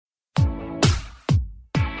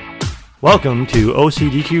Welcome to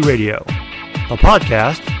OCDQ Radio, a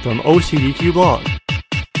podcast from OCDQ Blog.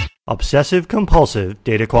 Obsessive Compulsive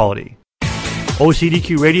Data Quality.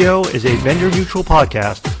 OCDQ Radio is a vendor-neutral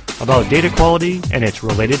podcast about data quality and its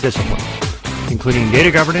related disciplines, including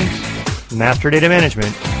data governance, master data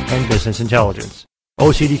management, and business intelligence.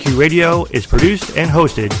 OCDQ Radio is produced and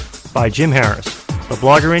hosted by Jim Harris, the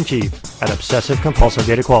blogger-in-chief at Obsessive Compulsive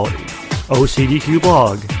Data Quality,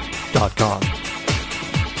 OCDQblog.com.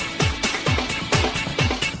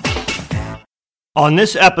 On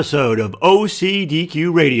this episode of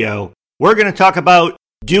OCDQ Radio, we're going to talk about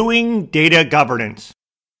doing data governance.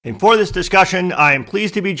 And for this discussion, I am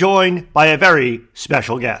pleased to be joined by a very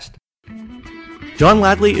special guest. John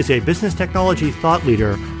Ladley is a business technology thought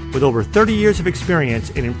leader with over 30 years of experience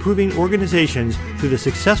in improving organizations through the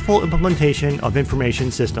successful implementation of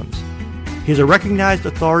information systems. He is a recognized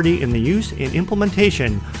authority in the use and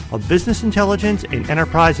implementation of business intelligence and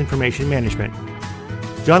enterprise information management.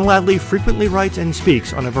 John Ladley frequently writes and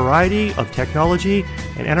speaks on a variety of technology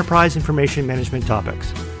and enterprise information management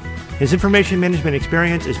topics. His information management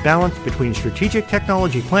experience is balanced between strategic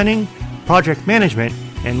technology planning, project management,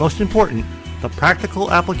 and most important, the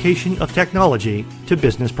practical application of technology to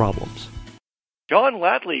business problems. John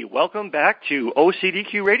Ladley, welcome back to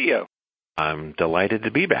OCDQ Radio. I'm delighted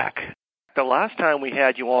to be back. The last time we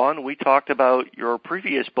had you on, we talked about your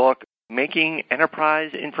previous book, Making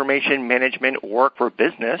Enterprise Information Management Work for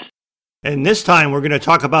Business. And this time we're going to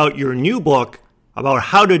talk about your new book about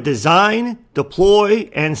how to design, deploy,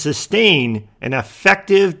 and sustain an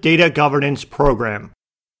effective data governance program.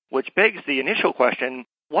 Which begs the initial question,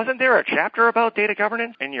 wasn't there a chapter about data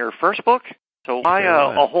governance in your first book? So why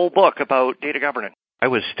a whole book about data governance? I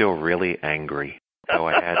was still really angry, so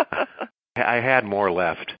I had more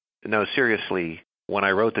left. No, seriously. When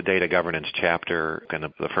I wrote the data governance chapter, and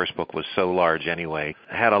the first book was so large anyway,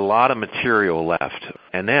 I had a lot of material left.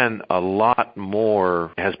 And then a lot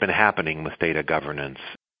more has been happening with data governance.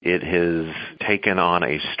 It has taken on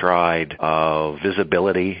a stride of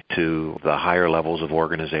visibility to the higher levels of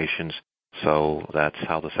organizations. So that's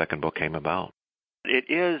how the second book came about.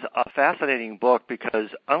 It is a fascinating book because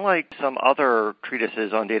unlike some other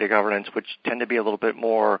treatises on data governance, which tend to be a little bit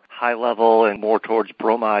more high level and more towards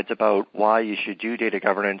bromides about why you should do data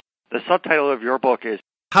governance, the subtitle of your book is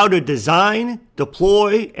How to Design,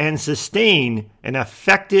 Deploy, and Sustain an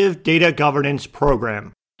Effective Data Governance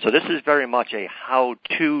Program. So this is very much a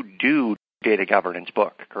how-to-do data governance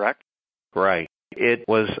book, correct? Right. It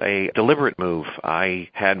was a deliberate move. I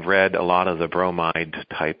had read a lot of the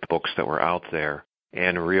bromide-type books that were out there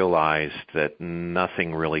and realized that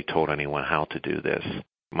nothing really told anyone how to do this.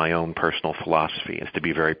 My own personal philosophy is to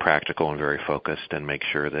be very practical and very focused and make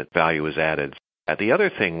sure that value is added. The other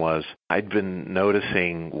thing was I'd been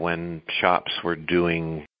noticing when shops were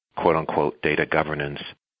doing quote-unquote data governance,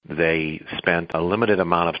 they spent a limited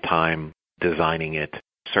amount of time designing it, a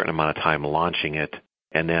certain amount of time launching it,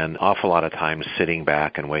 and then an awful lot of time sitting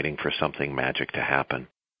back and waiting for something magic to happen.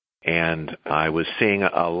 And I was seeing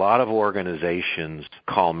a lot of organizations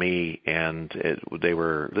call me, and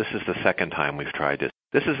this is the second time we've tried this.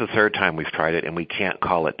 This is the third time we've tried it, and we can't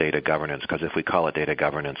call it data governance, because if we call it data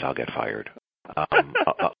governance, I'll get fired.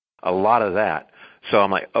 A lot of that. So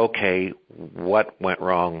I'm like, okay, what went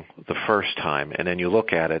wrong the first time? And then you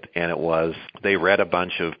look at it, and it was they read a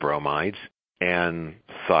bunch of bromides and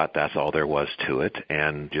thought that's all there was to it,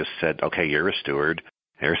 and just said, okay, you're a steward,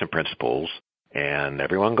 here's some principles, and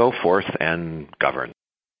everyone go forth and govern.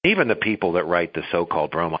 Even the people that write the so-called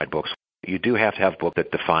bromide books, you do have to have books that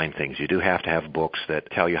define things. You do have to have books that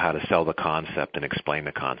tell you how to sell the concept and explain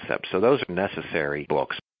the concept. So those are necessary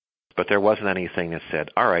books. But there wasn't anything that said,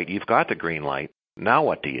 all right, you've got the green light, now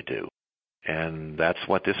what do you do? And that's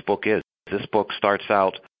what this book is. This book starts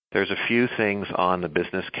out, there's a few things on the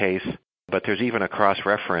business case, but there's even a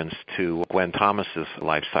cross-reference to Gwen Thomas's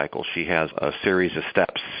life cycle. She has a series of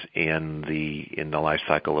steps in the life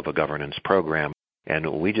cycle of a governance program, and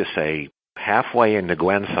we just say halfway into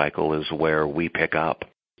Gwen's cycle is where we pick up.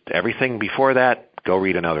 Everything before that, go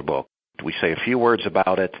read another book. We say a few words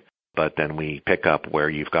about it, but then we pick up where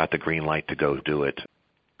you've got the green light to go do it.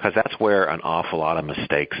 Because that's where an awful lot of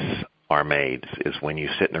mistakes are made, is when you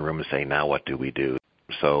sit in a room and say, now what do we do?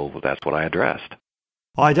 So that's what I addressed.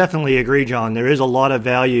 Well, I definitely agree, John. There is a lot of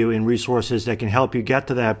value in resources that can help you get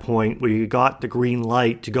to that point where you got the green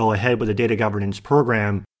light to go ahead with a data governance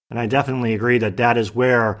program. And I definitely agree that that is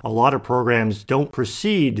where a lot of programs don't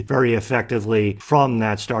proceed very effectively from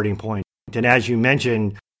that starting point. And as you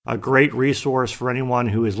mentioned, a great resource for anyone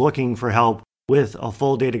who is looking for help with a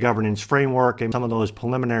full data governance framework, and some of those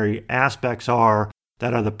preliminary aspects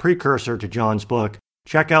that are the precursor to John's book,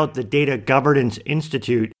 check out the Data Governance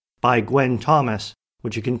Institute by Gwen Thomas,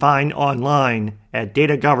 which you can find online at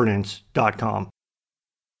datagovernance.com.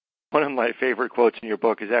 One of my favorite quotes in your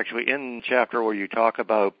book is actually in the chapter where you talk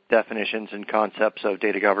about definitions and concepts of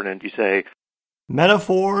data governance. You say,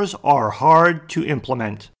 metaphors are hard to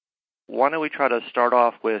implement. Why don't we try to start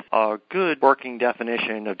off with a good working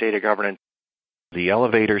definition of data governance? The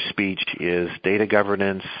elevator speech is data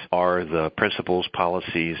governance are the principles,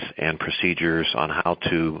 policies, and procedures on how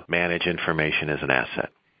to manage information as an asset.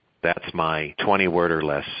 That's my 20-word or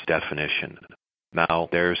less definition. Now,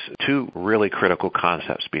 there's two really critical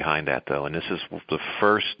concepts behind that, though, and this is the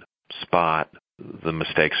first spot the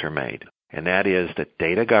mistakes are made, and that is that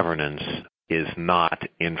data governance is not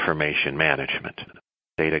information management.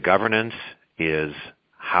 Data governance is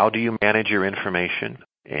how do you manage your information,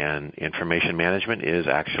 and information management is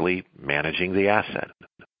actually managing the asset.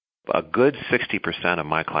 A good 60% of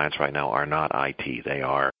my clients right now are not IT. They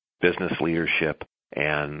are business leadership,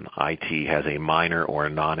 and IT has a minor or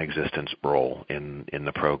non-existent role in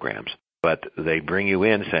the programs. But they bring you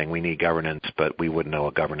in saying, we need governance, but we wouldn't know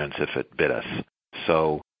a governance if it bit us.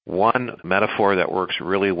 So one metaphor that works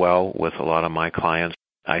really well with a lot of my clients,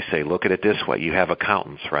 I say, look at it this way. You have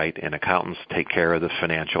accountants, right? And accountants take care of the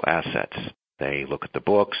financial assets. They look at the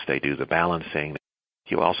books. They do the balancing.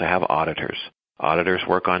 You also have auditors. Auditors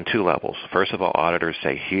work on two levels. First of all, auditors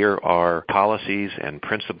say, here are policies and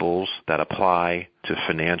principles that apply to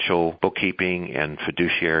financial bookkeeping and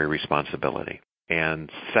fiduciary responsibility.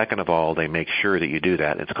 And second of all, they make sure that you do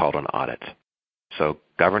that. It's called an audit. So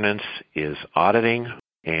governance is auditing,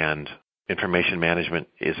 and information management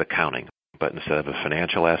is accounting. But instead of a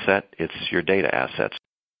financial asset, it's your data assets.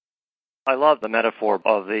 I love the metaphor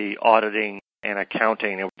of the auditing and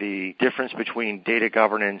accounting, the difference between data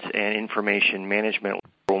governance and information management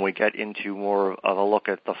when we get into more of a look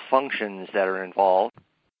at the functions that are involved.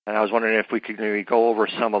 And I was wondering if we could maybe go over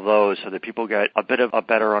some of those so that people get a bit of a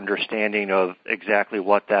better understanding of exactly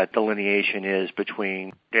what that delineation is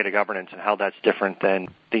between data governance and how that's different than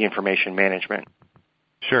the information management.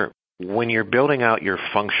 Sure. When you're building out your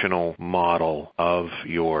functional model of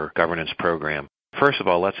your governance program, first of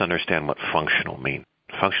all, let's understand what functional means.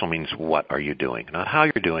 Functional means what are you doing? Not how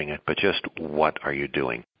you're doing it, but just what are you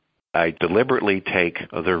doing? I deliberately take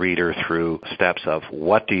the reader through steps of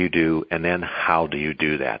what do you do and then how do you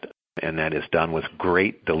do that. And that is done with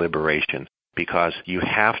great deliberation because you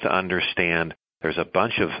have to understand there's a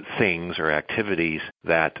bunch of things or activities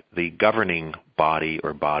that the governing body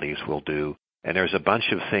or bodies will do. And there's a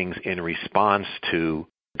bunch of things in response to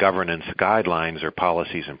governance guidelines or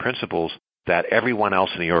policies and principles that everyone else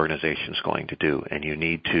in the organization is going to do. And you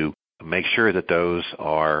need to make sure that those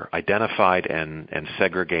are identified and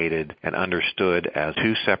segregated and understood as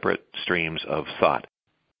two separate streams of thought.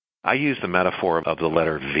 I use the metaphor of the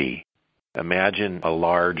letter V. Imagine a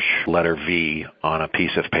large letter V on a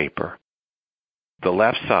piece of paper. The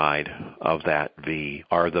left side of that V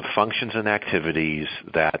are the functions and activities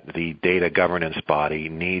that the data governance body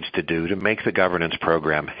needs to do to make the governance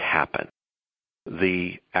program happen.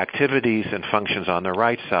 The activities and functions on the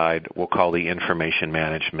right side we'll call the information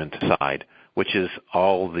management side, which is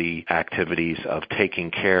all the activities of taking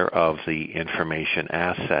care of the information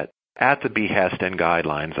asset at the behest and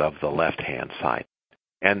guidelines of the left-hand side.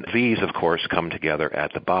 And these, of course, come together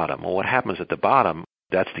at the bottom. Well, what happens at the bottom,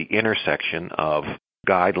 that's the intersection of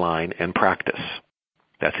guideline and practice.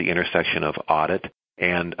 That's the intersection of audit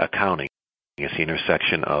and accounting. It's the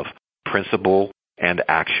intersection of principle and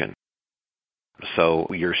action. So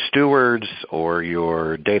your stewards or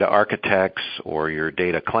your data architects or your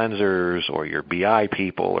data cleansers or your BI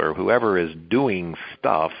people or whoever is doing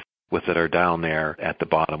stuff with it are down there at the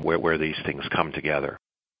bottom where these things come together.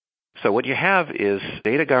 So what you have is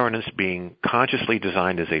data governance being consciously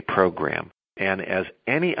designed as a program. And as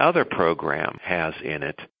any other program has in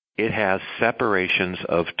it, it has separations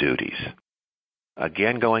of duties.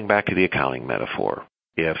 Again, going back to the accounting metaphor.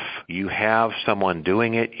 If you have someone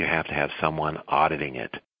doing it, you have to have someone auditing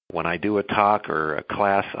it. When I do a talk or a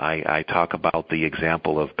class, I talk about the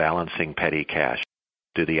example of balancing petty cash.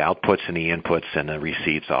 Do the outputs and the inputs and the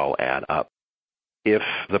receipts all add up? If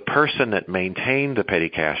the person that maintained the petty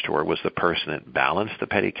cash drawer was the person that balanced the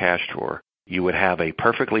petty cash drawer, you would have a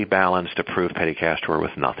perfectly balanced approved petty cash drawer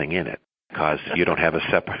with nothing in it because you don't have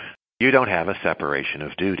a separation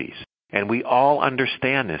of duties. And we all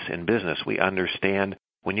understand this in business. We understand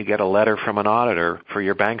when you get a letter from an auditor for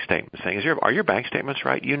your bank statement saying, are your bank statements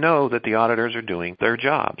right? You know that the auditors are doing their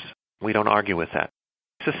jobs. We don't argue with that.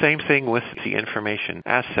 It's the same thing with the information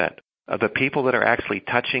asset. The people that are actually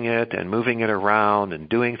touching it and moving it around and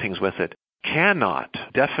doing things with it cannot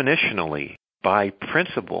definitionally by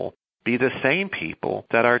principle, be the same people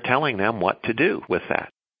that are telling them what to do with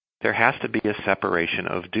that. There has to be a separation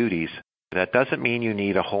of duties. That doesn't mean you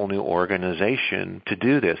need a whole new organization to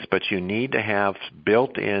do this, but you need to have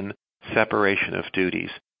built-in separation of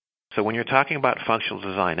duties. So when you're talking about functional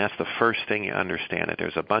design, that's the first thing you understand. That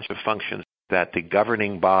there's a bunch of functions that the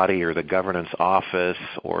governing body or the governance office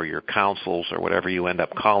or your councils or whatever you end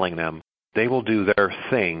up calling them, they will do their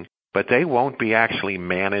thing, but they won't be actually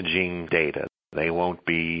managing data. They won't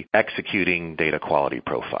be executing data quality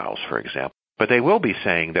profiles, for example. But they will be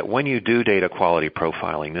saying that when you do data quality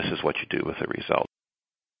profiling, this is what you do with the result.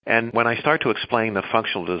 And when I start to explain the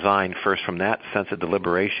functional design first from that sense of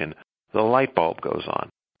deliberation, the light bulb goes on.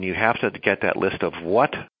 You have to get that list of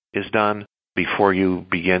what is done before you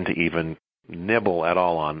begin to even nibble at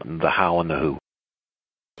all on the how and the who.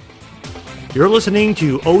 You're listening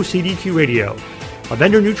to OCDQ Radio, a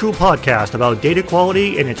vendor-neutral podcast about data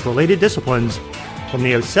quality and its related disciplines from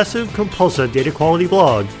the Obsessive Compulsive Data Quality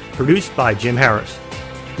blog produced by Jim Harris.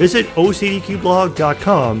 Visit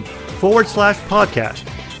ocdqblog.com/podcast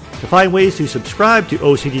to find ways to subscribe to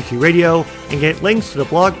OCDQ Radio and get links to the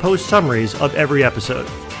blog post summaries of every episode.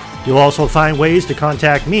 You'll also find ways to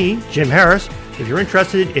contact me, Jim Harris, if you're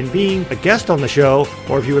interested in being a guest on the show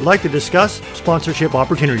or if you would like to discuss sponsorship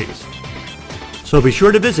opportunities. So be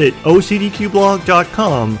sure to visit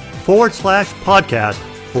ocdqblog.com/podcast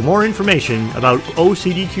for more information about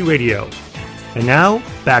OCDQ Radio. And now,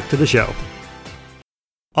 back to the show.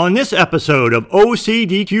 On this episode of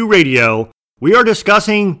OCDQ Radio, we are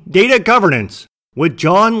discussing data governance with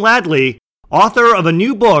John Ladley, author of a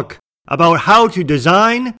new book about how to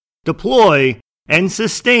design, deploy, and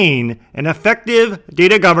sustain an effective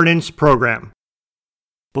data governance program.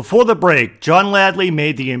 Before the break, John Ladley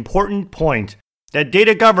made the important point that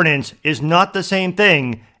data governance is not the same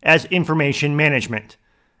thing as information management.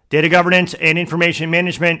 Data governance and information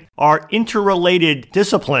management are interrelated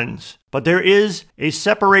disciplines, but there is a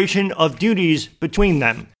separation of duties between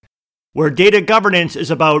them, where data governance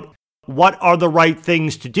is about what are the right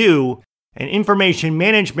things to do, and information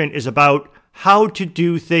management is about how to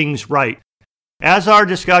do things right. As our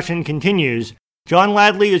discussion continues, John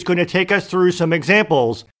Ladley is going to take us through some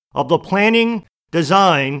examples of the planning,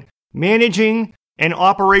 design, managing, and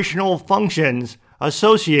operational functions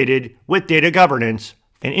associated with data governance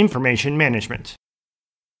and information management.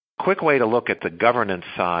 Quick way to look at the governance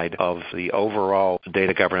side of the overall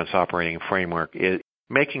data governance operating framework is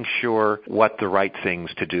making sure what the right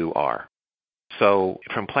things to do are. So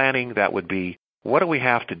from planning, that would be, what do we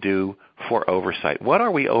have to do for oversight? What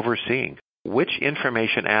are we overseeing? Which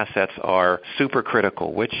information assets are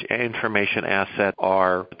supercritical? Which information assets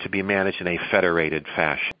are to be managed in a federated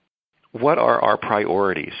fashion? What are our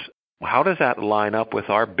priorities? How does that line up with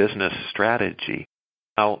our business strategy?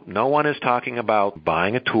 Now, no one is talking about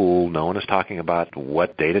buying a tool. No one is talking about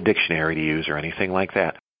what data dictionary to use or anything like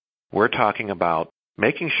that. We're talking about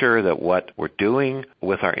making sure that what we're doing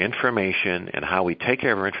with our information and how we take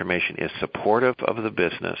care of our information is supportive of the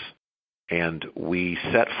business. And we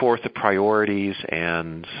set forth the priorities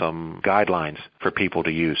and some guidelines for people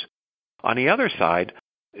to use. On the other side,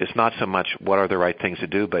 it's not so much what are the right things to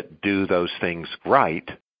do, but do those things right.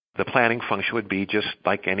 The planning function would be just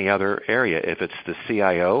like any other area. If it's the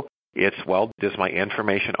CIO, it's, well, does my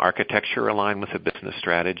information architecture align with the business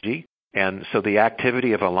strategy? And so the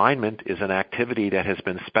activity of alignment is an activity that has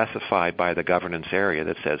been specified by the governance area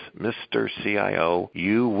that says, Mr. CIO,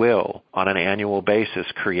 you will, on an annual basis,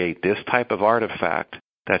 create this type of artifact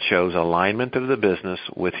that shows alignment of the business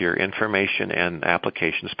with your information and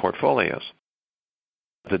applications portfolios.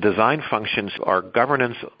 The design functions, our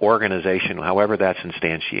governance organization, however that's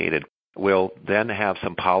instantiated, will then have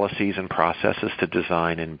some policies and processes to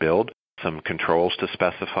design and build, some controls to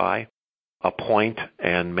specify, appoint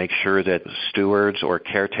and make sure that stewards or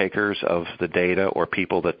caretakers of the data or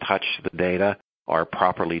people that touch the data are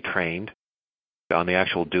properly trained. On the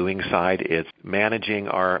actual doing side, it's managing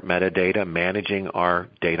our metadata, managing our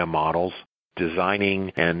data models,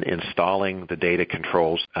 designing and installing the data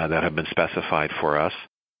controls that have been specified for us.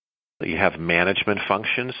 You have management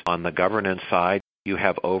functions. On the governance side, you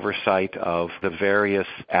have oversight of the various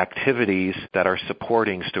activities that are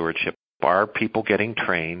supporting stewardship. Are people getting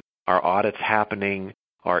trained? Are audits happening?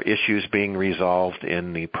 Are issues being resolved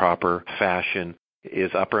in the proper fashion?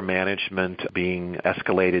 Is upper management being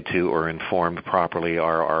escalated to or informed properly?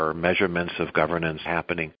 Are measurements of governance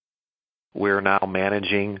happening? We're now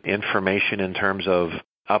managing information in terms of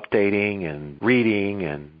updating and reading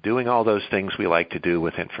and doing all those things we like to do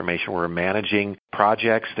with information. We're managing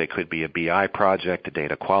projects. They could be a BI project, a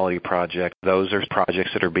data quality project. Those are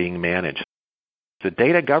projects that are being managed. The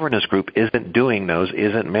data governance group isn't doing those,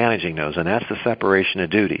 isn't managing those, and that's the separation of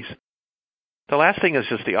duties. The last thing is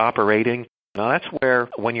just the operating. Now that's where,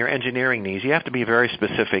 when you're engineering these, you have to be very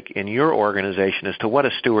specific in your organization as to what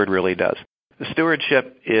a steward really does. The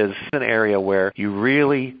stewardship is an area where you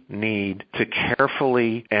really need to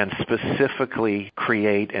carefully and specifically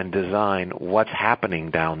create and design what's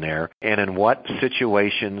happening down there and in what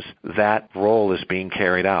situations that role is being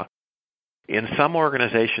carried out. In some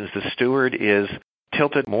organizations, the steward is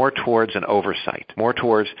tilted more towards an oversight, more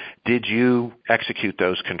towards, did you execute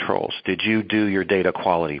those controls? Did you do your data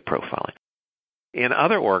quality profiling? In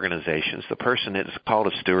other organizations, the person that is called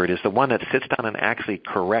a steward is the one that sits down and actually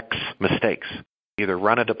corrects mistakes. Either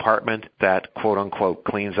run a department that, quote-unquote,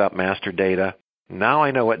 cleans up master data. Now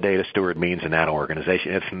I know what data steward means in that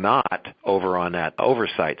organization. It's not over on that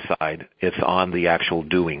oversight side. It's on the actual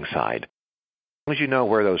doing side. As long as you know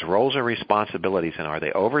where those roles and responsibilities are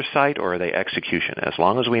they oversight or are they execution? As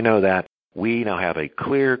long as we know that, we now have a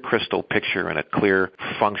clear crystal picture and a clear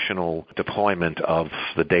functional deployment of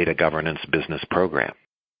the data governance business program.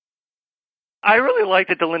 I really like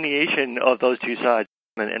the delineation of those two sides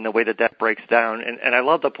and the way that breaks down. And I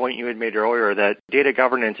love the point you had made earlier that data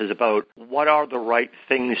governance is about what are the right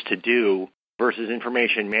things to do versus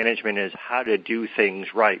information management is how to do things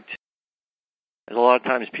right. A lot of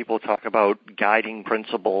times people talk about guiding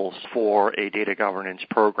principles for a data governance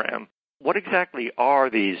program. What exactly are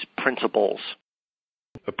these principles?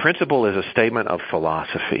 A principle is a statement of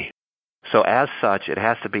philosophy. So as such, it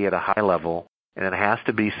has to be at a high level, and it has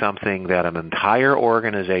to be something that an entire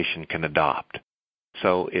organization can adopt.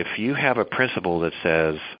 So if you have a principle that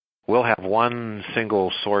says, we'll have one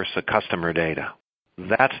single source of customer data,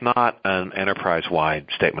 that's not an enterprise-wide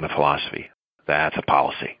statement of philosophy. That's a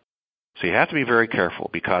policy. So you have to be very careful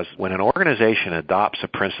because when an organization adopts a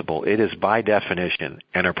principle, it is by definition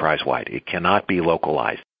enterprise-wide. It cannot be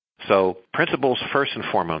localized. So principles, first and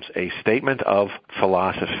foremost, a statement of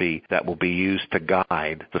philosophy that will be used to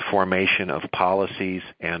guide the formation of policies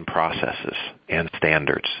and processes and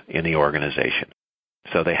standards in the organization.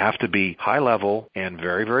 So they have to be high level and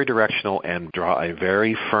very, very directional and draw a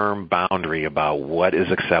very firm boundary about what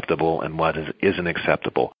is acceptable and what isn't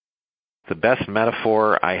acceptable. The best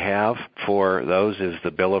metaphor I have for those is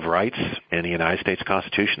the Bill of Rights in the United States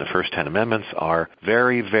Constitution. The first 10 amendments are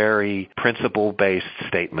very, very principle-based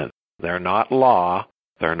statements. They're not law.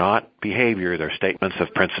 They're not behavior. They're statements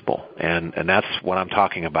of principle. And that's what I'm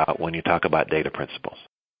talking about when you talk about data principles.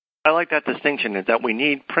 I like that distinction, is that we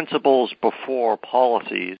need principles before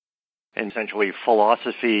policies and essentially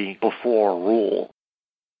philosophy before rule.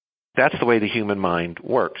 That's the way the human mind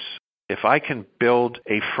works. If I can build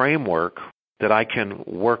a framework that I can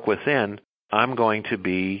work within, I'm going to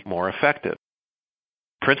be more effective.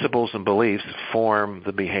 Principles and beliefs form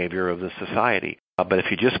the behavior of the society. But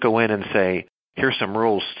if you just go in and say, here's some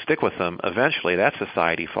rules, stick with them, eventually that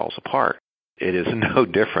society falls apart. It is no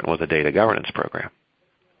different with a data governance program.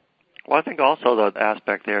 Well, I think also the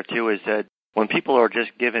aspect there, too, is that when people are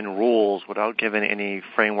just given rules without given any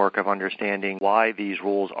framework of understanding why these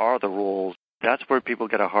rules are the rules, that's where people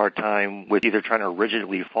get a hard time with either trying to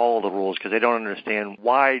rigidly follow the rules because they don't understand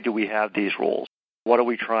why do we have these rules? What are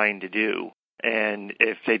we trying to do? And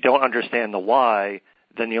if they don't understand the why,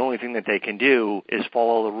 then the only thing that they can do is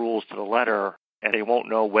follow the rules to the letter, and they won't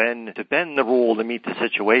know when to bend the rule to meet the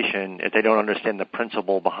situation if they don't understand the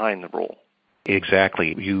principle behind the rule.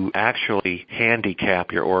 Exactly. You actually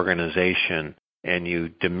handicap your organization and you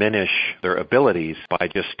diminish their abilities by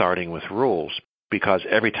just starting with rules. Because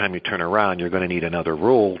every time you turn around, you're going to need another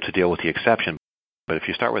rule to deal with the exception. But if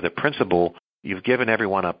you start with a principle, you've given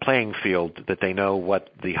everyone a playing field that they know what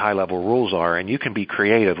the high-level rules are, and you can be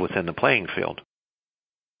creative within the playing field.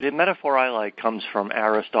 The metaphor I like comes from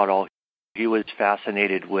Aristotle. He was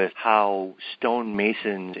fascinated with how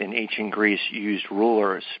stonemasons in ancient Greece used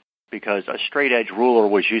rulers, because a straight-edge ruler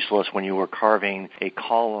was useless when you were carving a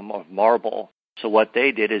column of marble. So what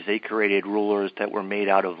they did is they created rulers that were made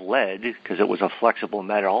out of lead because it was a flexible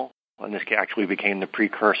metal, and this actually became the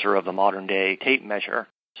precursor of the modern-day tape measure.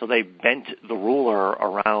 So they bent the ruler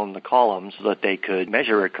around the column so that they could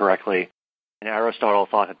measure it correctly. And Aristotle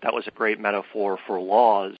thought that that was a great metaphor for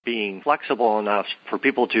laws being flexible enough for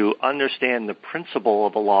people to understand the principle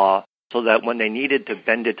of the law so that when they needed to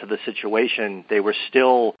bend it to the situation, they were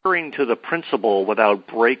still adhering to the principle without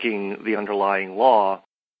breaking the underlying law.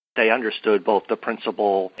 They understood both the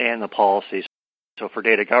principle and the policies. So for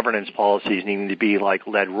data governance policies needing to be like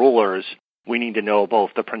lead rulers, we need to know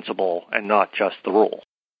both the principle and not just the rule.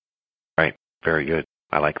 Right. Very good.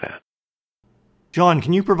 I like that. John,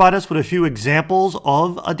 can you provide us with a few examples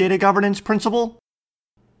of a data governance principle?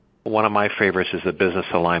 One of my favorites is the business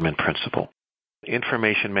alignment principle.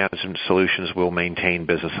 Information management solutions will maintain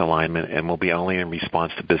business alignment and will be only in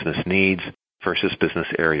response to business needs versus business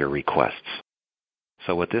area requests.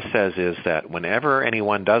 So what this says is that whenever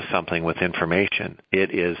anyone does something with information,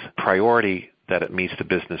 it is priority that it meets the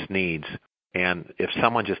business needs. And if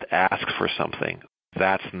someone just asks for something,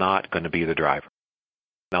 that's not going to be the driver.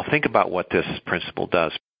 Now think about what this principle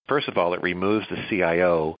does. First of all, it removes the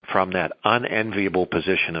CIO from that unenviable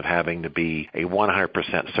position of having to be a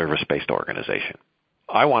 100% service-based organization.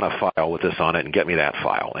 I want a file with this on it and get me that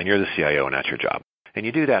file, and you're the CIO and that's your job. And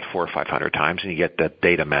you do that 400 or 500 times and you get the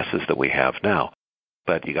data messes that we have now.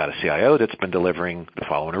 But you got a CIO that's been delivering the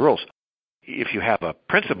following rules. If you have a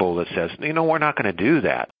principle that says, we're not going to do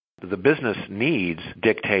that, the business needs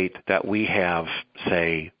dictate that we have,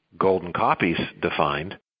 say, golden copies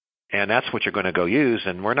defined, and that's what you're going to go use,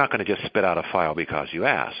 and we're not going to just spit out a file because you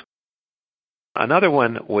ask. Another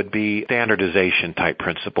one would be standardization type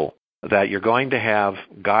principle, that you're going to have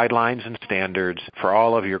guidelines and standards for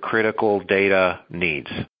all of your critical data needs.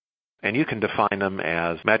 And you can define them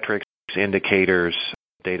as metrics, indicators,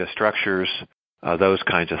 data structures, those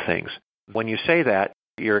kinds of things. When you say that,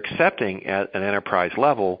 you're accepting at an enterprise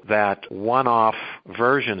level that one-off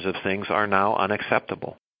versions of things are now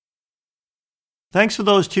unacceptable. Thanks for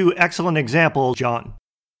those two excellent examples, John.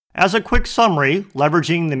 As a quick summary,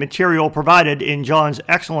 leveraging the material provided in John's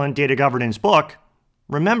excellent data governance book,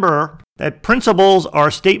 remember that principles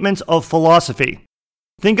are statements of philosophy.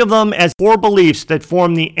 Think of them as core beliefs that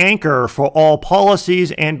form the anchor for all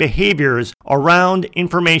policies and behaviors around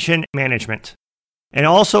information management. And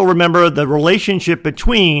also remember the relationship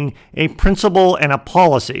between a principle and a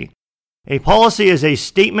policy. A policy is a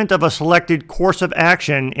statement of a selected course of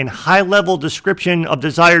action and high-level description of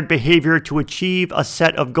desired behavior to achieve a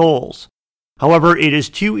set of goals. However, it is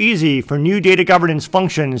too easy for new data governance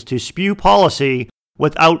functions to spew policy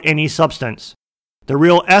without any substance. The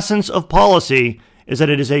real essence of policy is that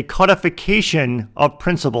it is a codification of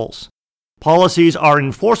principles. Policies are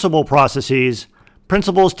enforceable processes.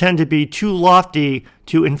 Principles tend to be too lofty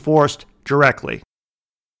to enforce directly.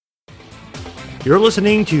 You're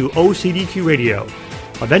listening to OCDQ Radio,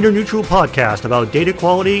 a vendor-neutral podcast about data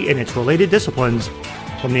quality and its related disciplines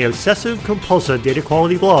from the Obsessive-Compulsive Data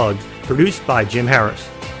Quality blog produced by Jim Harris.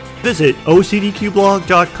 Visit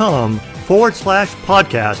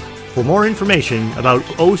ocdqblog.com/podcast for more information about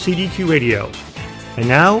OCDQ Radio. And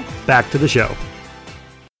now, back to the show.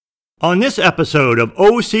 On this episode of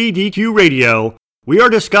OCDQ Radio, we are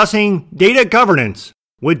discussing data governance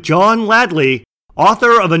with John Ladley,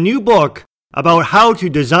 author of a new book about how to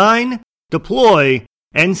design, deploy,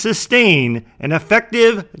 and sustain an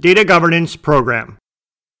effective data governance program.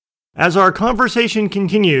 As our conversation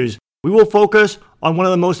continues, we will focus on one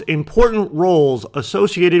of the most important roles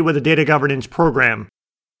associated with a data governance program,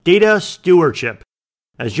 data stewardship,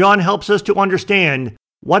 as John helps us to understand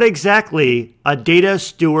what exactly a data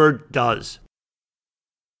steward does.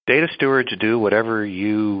 Data stewards do whatever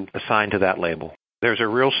you assign to that label. There's a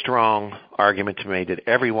real strong argument to be made that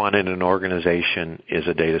everyone in an organization is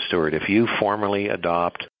a data steward. If you formally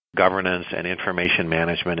adopt governance and information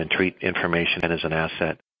management and treat information as an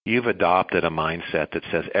asset, you've adopted a mindset that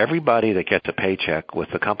says everybody that gets a paycheck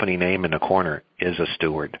with the company name in the corner is a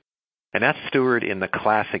steward. And that's steward in the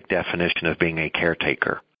classic definition of being a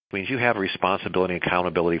caretaker. It means you have responsibility and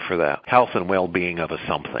accountability for the health and well-being of a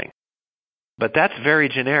something. But that's very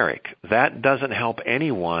generic. That doesn't help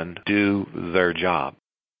anyone do their job.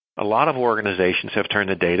 A lot of organizations have turned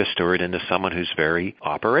the data steward into someone who's very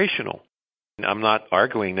operational. I'm not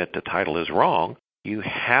arguing that the title is wrong. You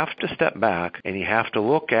have to step back and you have to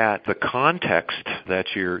look at the context that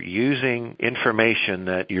you're using information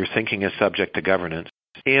that you're thinking is subject to governance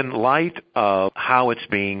in light of how it's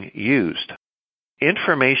being used.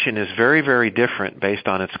 Information is very, very different based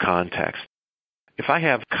on its context. If I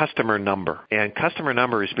have customer number, and customer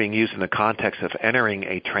number is being used in the context of entering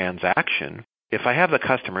a transaction, if I have the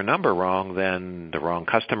customer number wrong, then the wrong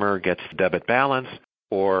customer gets debit balance,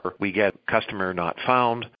 or we get customer not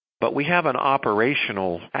found. But we have an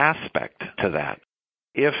operational aspect to that.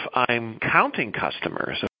 If I'm counting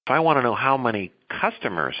customers, if I want to know how many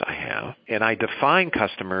customers I have, and I define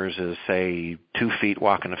customers as, say, 2 feet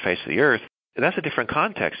walking the face of the earth, that's a different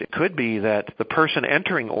context. It could be that the person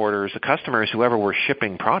entering orders, the customer is whoever we're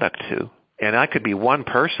shipping product to. And I could be one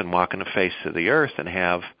person walking the face of the earth and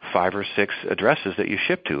have 5 or 6 addresses that you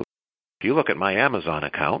ship to. If you look at my Amazon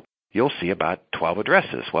account, you'll see about 12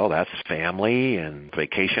 addresses. Well, that's family and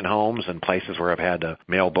vacation homes and places where I've had to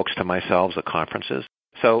mail books to myself at conferences.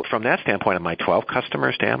 So from that standpoint, am I 12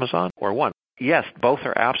 customers to Amazon or 1? Yes, both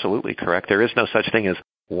are absolutely correct. There is no such thing as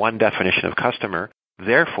one definition of customer.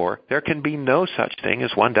 Therefore, there can be no such thing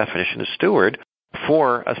as one definition of steward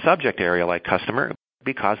for a subject area like customer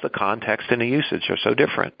because the context and the usage are so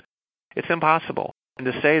different. It's impossible. And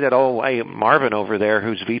to say that, oh, hey, Marvin over there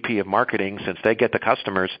who's VP of marketing, since they get the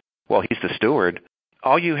customers, well, he's the steward.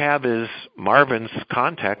 All you have is Marvin's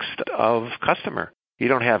context of customer. You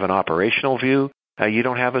don't have an operational view. You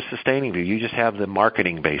don't have a sustaining view. You just have the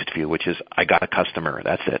marketing-based view, which is, I got a customer.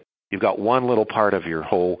 That's it. You've got one little part of your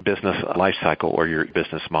whole business life cycle or your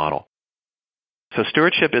business model. So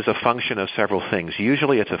stewardship is a function of several things.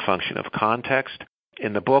 Usually it's a function of context.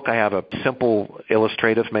 In the book, I have a simple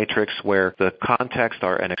illustrative matrix where the context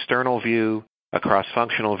are an external view, a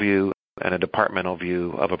cross-functional view, and a departmental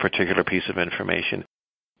view of a particular piece of information.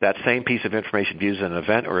 That same piece of information views an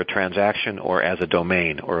event or a transaction or as a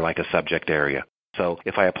domain or like a subject area. So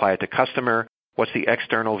if I apply it to customer, what's the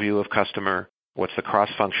external view of customer? What's the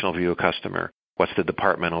cross-functional view of customer? What's the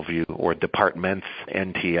departmental view or departments,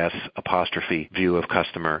 NTS, apostrophe, view of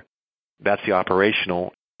customer? That's the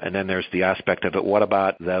operational. And then there's the aspect of it, what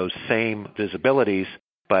about those same visibilities,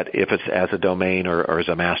 but if it's as a domain or as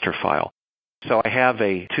a master file? So I have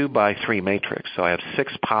a 2x3 matrix. So I have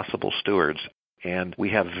 6 possible stewards. And we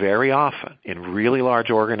have very often in really large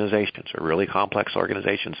organizations or really complex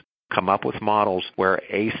organizations come up with models where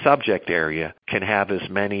a subject area can have as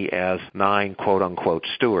many as 9 quote-unquote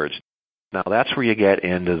stewards. Now that's where you get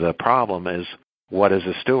into the problem is what is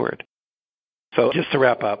a steward? So just to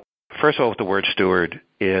wrap up, first of all, the word steward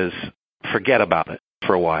is forget about it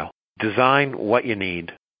for a while. Design what you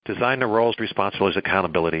need. Design the roles, responsibilities,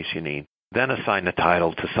 accountabilities you need. Then assign the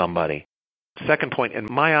title to somebody. Second point, in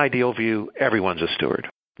my ideal view, everyone's a steward.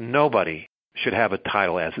 Nobody should have a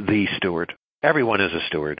title as the steward. Everyone is a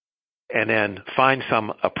steward. And then find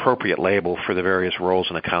some appropriate label for the various roles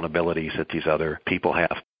and accountabilities that these other people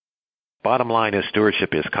have. Bottom line is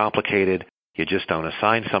stewardship is complicated. You just don't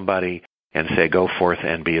assign somebody and say, go forth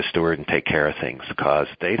and be a steward and take care of things, because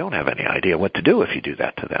they don't have any idea what to do if you do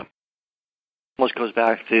that to them. Almost goes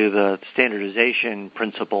back to the standardization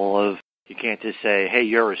principle of you can't just say, hey,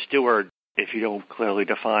 you're a steward, if you don't clearly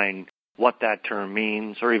define what that term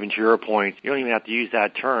means, or even to your point, you don't even have to use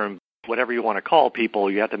that term. Whatever you want to call people,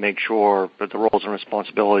 you have to make sure that the roles and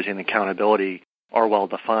responsibilities and accountability are well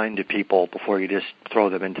defined to people before you just throw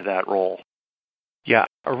them into that role. Yeah,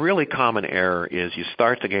 a really common error is you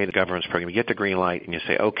start the data governance program, you get the green light, and you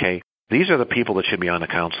say, okay, these are the people that should be on the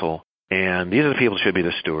council, and these are the people that should be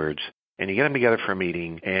the stewards, and you get them together for a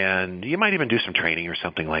meeting, and you might even do some training or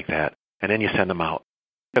something like that, and then you send them out.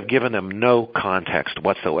 You've given them no context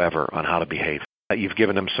whatsoever on how to behave. You've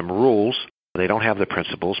given them some rules. They don't have the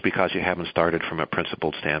principles because you haven't started from a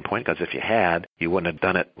principled standpoint, because if you had, you wouldn't have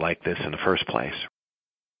done it like this in the first place.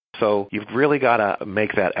 So you've really got to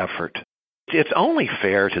make that effort. It's only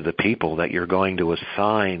fair to the people that you're going to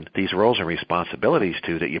assign these roles and responsibilities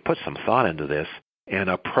to that you put some thought into this and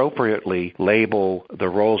appropriately label the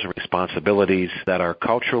roles and responsibilities that are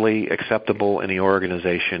culturally acceptable in the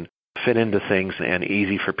organization, fit into things, and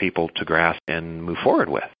easy for people to grasp and move forward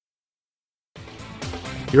with.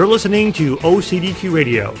 You're listening to OCDQ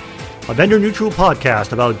Radio, a vendor-neutral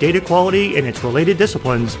podcast about data quality and its related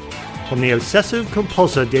disciplines from the Obsessive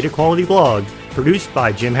Compulsive Data Quality blog produced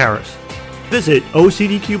by Jim Harris. Visit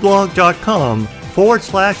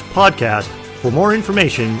ocdqblog.com/podcast for more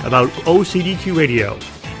information about OCDQ Radio.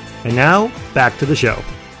 And now, back to the show.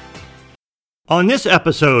 On this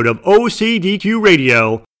episode of OCDQ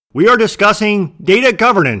Radio, we are discussing data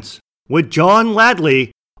governance with John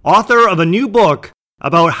Ladley, author of a new book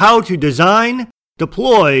about how to design,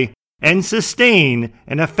 deploy, and sustain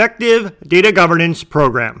an effective data governance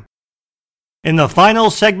program. In the final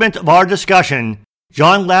segment of our discussion,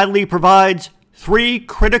 John Ladley provides 3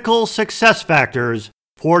 critical success factors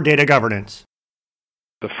for data governance.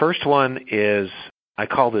 The first one is, I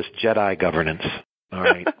call this Jedi governance. All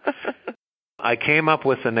right. I came up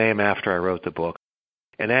with the name after I wrote the book,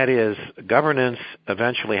 and that is governance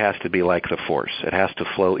eventually has to be like the Force. It has to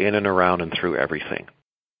flow in and around and through everything.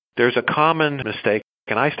 There's a common mistake,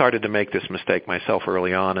 and I started to make this mistake myself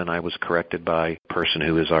early on, and I was corrected by a person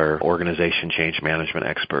who is our organization change management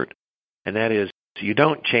expert, and that is you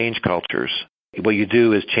don't change cultures. What you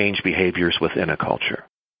do is change behaviors within a culture.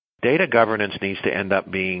 Data governance needs to end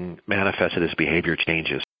up being manifested as behavior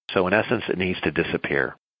changes. So in essence, it needs to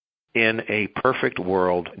disappear. In a perfect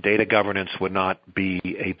world, data governance would not be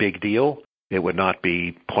a big deal. It would not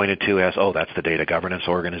be pointed to as, oh, that's the data governance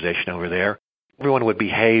organization over there. Everyone would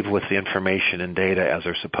behave with the information and data as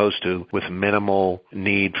they're supposed to, with minimal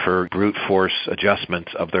need for brute force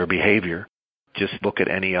adjustments of their behavior. Just look at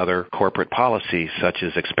any other corporate policies, such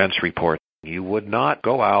as expense reports. You would not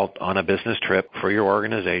go out on a business trip for your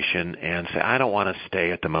organization and say, I don't want to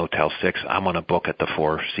stay at the Motel 6. I'm going to book at the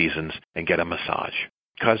Four Seasons and get a massage.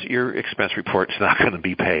 Because your expense report's not going to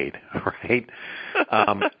be paid, right?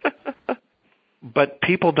 But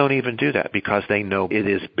people don't even do that because they know it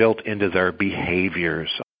is built into their behaviors.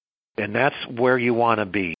 And that's where you want to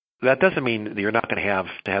be. That doesn't mean that you're not going to have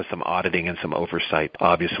some auditing and some oversight,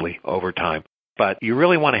 obviously, over time. But you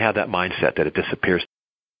really want to have that mindset that it disappears.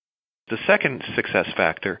 The second success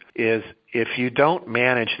factor is if you don't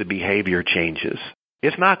manage the behavior changes,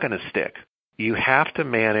 it's not going to stick. You have to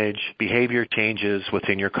manage behavior changes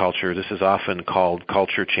within your culture. This is often called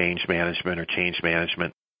culture change management or change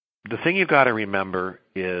management. The thing you've got to remember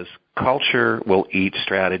is culture will eat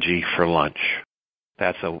strategy for lunch.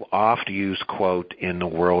 That's an oft-used quote in the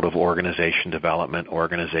world of organization development,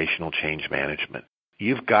 organizational change management.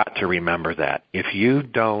 You've got to remember that. If you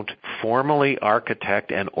don't formally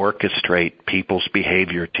architect and orchestrate people's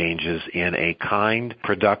behavior changes in a kind,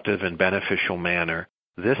 productive, and beneficial manner,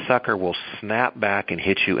 this sucker will snap back and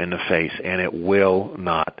hit you in the face, and it will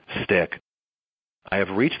not stick. I have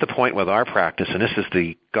reached the point with our practice, and this is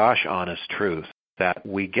the gosh honest truth, that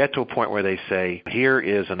we get to a point where they say, here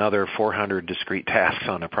is another 400 discrete tasks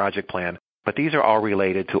on a project plan, but these are all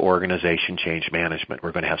related to organization change management.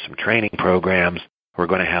 We're going to have some training programs. We're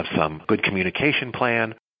going to have some good communication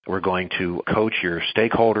plan. We're going to coach your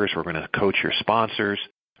stakeholders. We're going to coach your sponsors.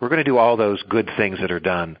 We're going to do all those good things that are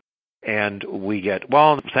done. And we get,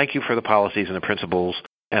 well, thank you for the policies and the principles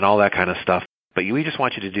and all that kind of stuff, but we just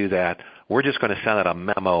want you to do that. We're just going to send out a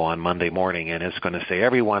memo on Monday morning, and it's going to say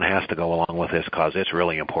everyone has to go along with this because it's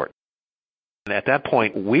really important. And at that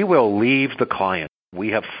point, we will leave the client.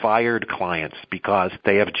 We have fired clients because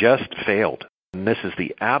they have just failed. And this is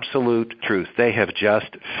the absolute truth. They have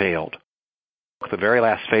just failed. The very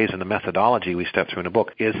last phase in the methodology we step through in the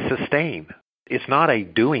book is sustain. It's not a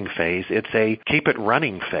doing phase. It's a keep it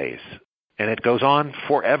running phase. And it goes on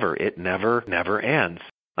forever. It never ends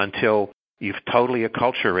until you've totally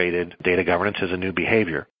acculturated data governance as a new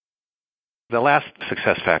behavior. The last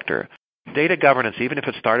success factor, data governance, even if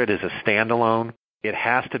it started as a standalone, it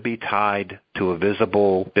has to be tied to a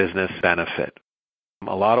visible business benefit.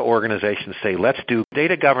 A lot of organizations say, let's do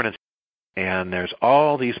data governance. And there's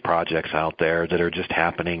all these projects out there that are just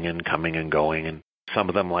happening and coming and going. And some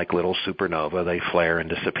of them, like little supernova, they flare and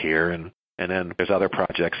disappear. And then there's other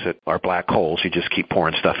projects that are black holes. You just keep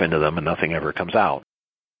pouring stuff into them and nothing ever comes out.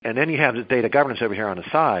 And then you have the data governance over here on the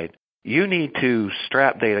side. You need to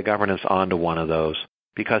strap data governance onto one of those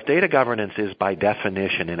because data governance is by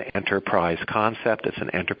definition an enterprise concept. It's an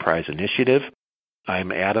enterprise initiative.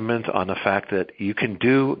 I'm adamant on the fact that you can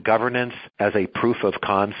do governance as a proof of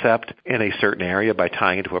concept in a certain area by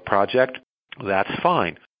tying it to a project. That's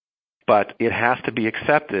fine. But it has to be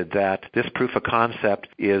accepted that this proof of concept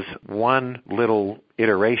is one little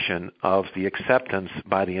iteration of the acceptance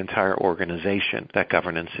by the entire organization that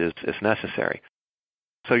governance is necessary.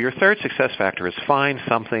 So your third success factor is find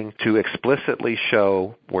something to explicitly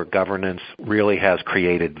show where governance really has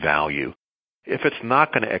created value. If it's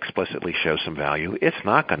not going to explicitly show some value, it's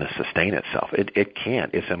not going to sustain itself. It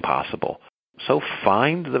can't. It's impossible. So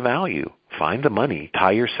find the value. Find the money.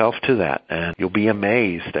 Tie yourself to that. And you'll be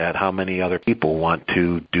amazed at how many other people want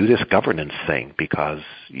to do this governance thing because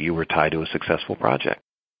you were tied to a successful project.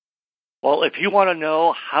 Well, if you want to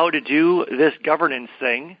know how to do this governance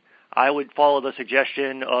thing, I would follow the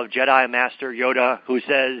suggestion of Jedi Master Yoda, who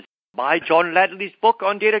says, buy John Ladley's book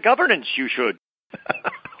on data governance, you should.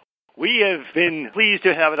 We have been pleased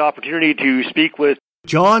to have an opportunity to speak with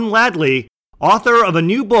John Ladley, author of a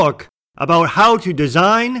new book about how to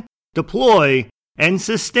design, deploy, and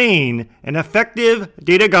sustain an effective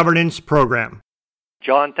data governance program.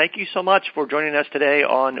 John, thank you so much for joining us today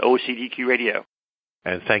on OCDQ Radio.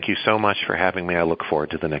 And thank you so much for having me. I look forward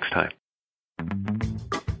to the next time.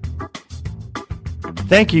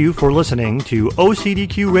 Thank you for listening to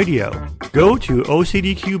OCDQ Radio. Go to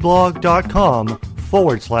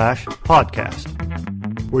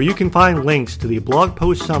ocdqblog.com/podcast, where you can find links to the blog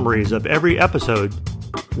post summaries of every episode,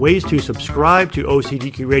 ways to subscribe to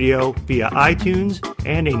OCDQ Radio via iTunes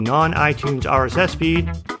and a non-iTunes RSS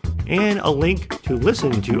feed, and a link to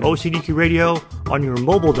listen to OCDQ Radio on your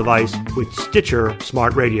mobile device with Stitcher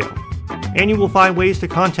Smart Radio. And you will find ways to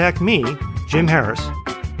contact me, Jim Harris,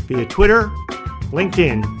 via Twitter,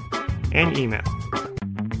 LinkedIn, and email.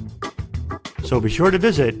 So be sure to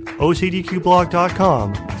visit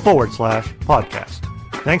ocdqblog.com/podcast.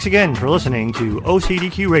 Thanks again for listening to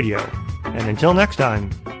OCDQ Radio. And until next time,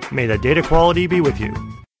 may the data quality be with you,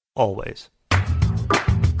 always.